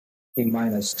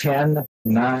T-minus 10,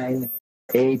 9,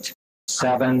 8,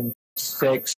 7,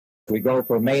 6. We go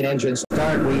for main engine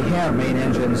start. We have main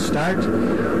engine start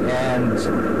and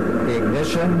the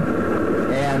ignition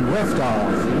and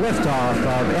liftoff. Liftoff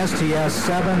of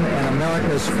STS-7 and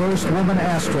America's first woman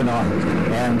astronaut.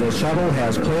 And the shuttle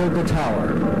has cleared the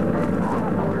tower.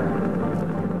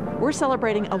 We're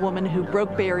celebrating a woman who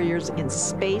broke barriers in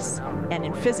space and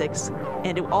in physics,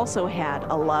 and who also had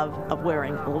a love of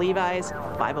wearing Levi's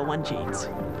 501 jeans.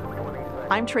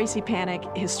 I'm Tracy Panic,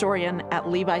 historian at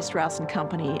Levi Strauss &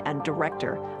 Company and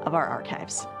director of our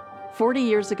archives. 40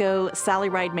 years ago, Sally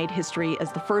Ride made history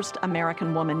as the first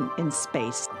American woman in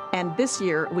space. And this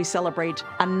year, we celebrate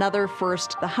another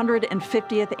first, the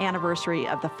 150th anniversary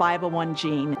of the 501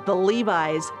 jean, the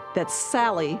Levi's that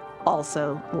Sally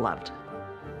also loved.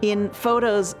 In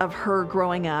photos of her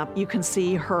growing up, you can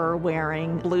see her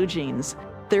wearing blue jeans.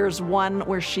 There's one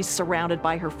where she's surrounded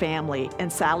by her family,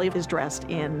 and Sally is dressed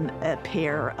in a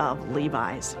pair of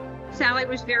Levi's. Sally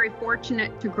was very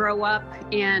fortunate to grow up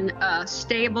in a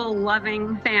stable,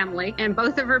 loving family, and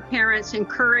both of her parents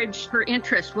encouraged her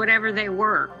interests, whatever they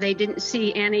were. They didn't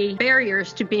see any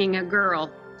barriers to being a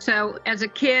girl. So as a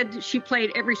kid, she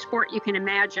played every sport you can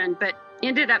imagine, but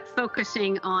ended up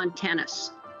focusing on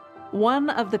tennis. One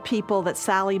of the people that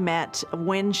Sally met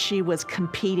when she was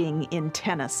competing in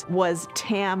tennis was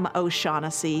Tam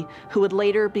O'Shaughnessy, who would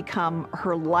later become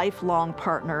her lifelong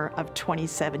partner of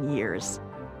 27 years.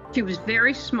 She was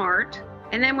very smart,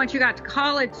 and then when she got to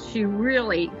college, she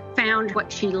really found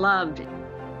what she loved.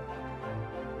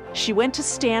 She went to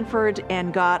Stanford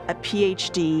and got a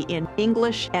PhD in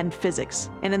English and physics.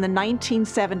 And in the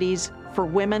 1970s, for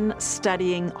women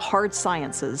studying hard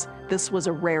sciences, this was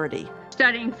a rarity.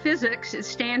 Studying physics at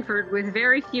Stanford with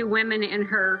very few women in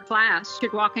her class.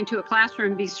 She'd walk into a classroom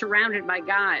and be surrounded by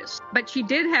guys. But she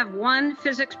did have one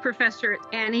physics professor,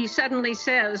 and he suddenly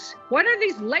says, "What are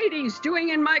these ladies doing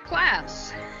in my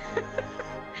class?"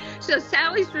 So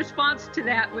Sally's response to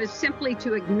that was simply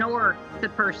to ignore the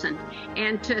person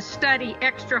and to study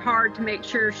extra hard to make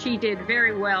sure she did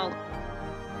very well.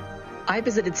 I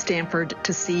visited Stanford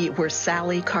to see where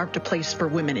Sally carved a place for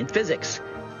women in physics,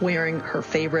 wearing her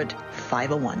favorite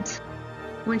 501s.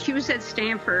 When she was at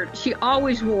Stanford, she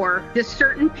always wore this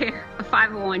certain pair of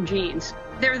 501 jeans.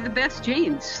 They're the best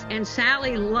jeans. And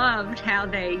Sally loved how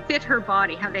they fit her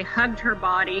body, how they hugged her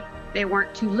body. They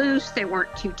weren't too loose, they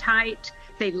weren't too tight.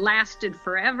 They lasted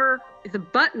forever. The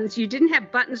buttons, you didn't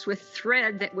have buttons with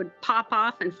thread that would pop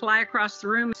off and fly across the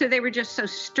room. So they were just so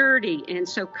sturdy and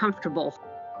so comfortable.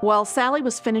 While Sally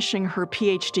was finishing her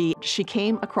PhD, she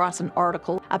came across an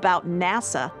article about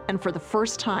NASA, and for the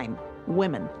first time,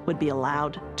 women would be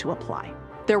allowed to apply.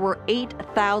 There were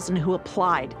 8,000 who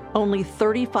applied. Only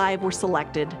 35 were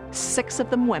selected, 6 of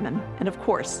them women, and of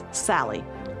course, Sally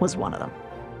was one of them.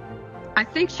 I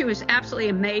think she was absolutely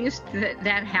amazed that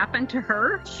that happened to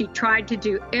her. She tried to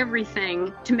do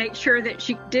everything to make sure that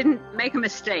she didn't make a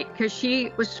mistake, because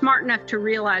she was smart enough to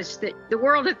realize that the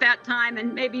world at that time,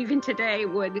 and maybe even today,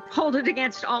 would hold it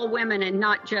against all women and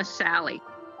not just Sally.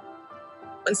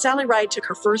 When Sally Ride took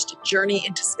her first journey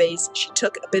into space, she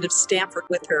took a bit of Stanford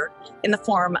with her in the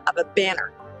form of a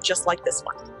banner, just like this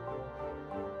one.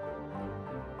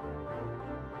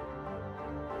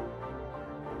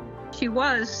 She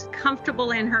was comfortable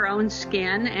in her own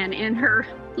skin and in her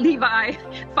Levi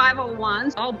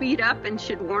 501s, all beat up, and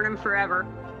she'd worn them forever.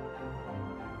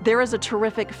 There is a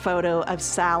terrific photo of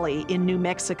Sally in New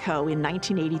Mexico in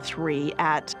 1983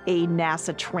 at a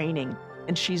NASA training.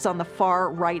 And she's on the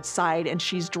far right side, and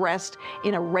she's dressed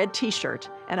in a red t-shirt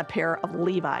and a pair of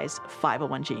Levi's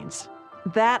 501 jeans.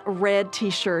 That red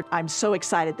t-shirt, I'm so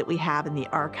excited that we have in the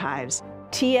archives.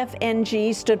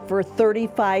 TFNG stood for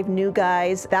 35 new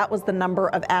guys. That was the number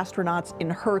of astronauts in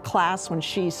her class when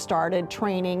she started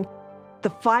training. The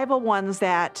 501s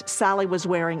that Sally was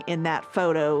wearing in that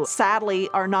photo, sadly,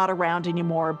 are not around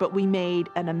anymore, but we made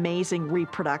an amazing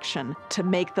reproduction to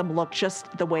make them look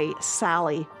just the way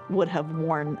Sally would have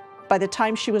worn. By the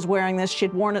time she was wearing this,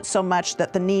 she'd worn it so much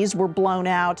that the knees were blown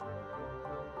out.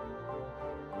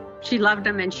 She loved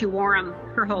them, and she wore them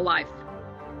her whole life.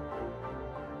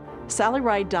 Sally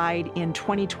Ride died in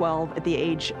 2012 at the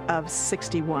age of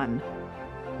 61.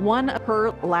 One of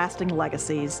her lasting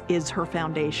legacies is her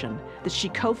foundation that she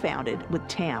co-founded with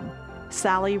Tam,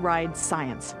 Sally Ride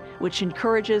Science, which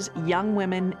encourages young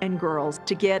women and girls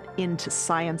to get into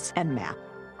science and math.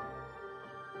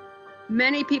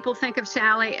 Many people think of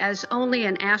Sally as only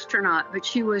an astronaut, but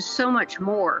she was so much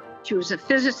more. She was a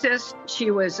physicist,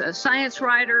 she was a science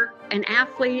writer, an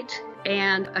athlete,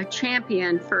 and a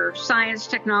champion for science,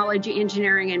 technology,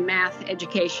 engineering, and math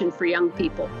education for young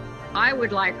people. I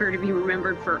would like her to be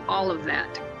remembered for all of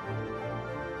that.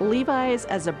 Levi's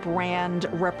as a brand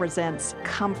represents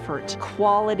comfort,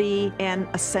 quality, and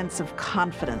a sense of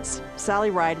confidence.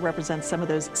 Sally Ride represents some of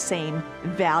those same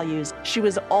values. She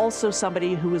was also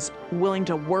somebody who was willing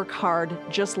to work hard,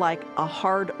 just like a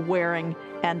hard-wearing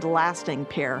and lasting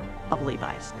pair of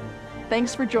Levi's.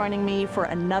 Thanks for joining me for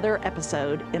another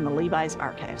episode in the Levi's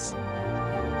Archives.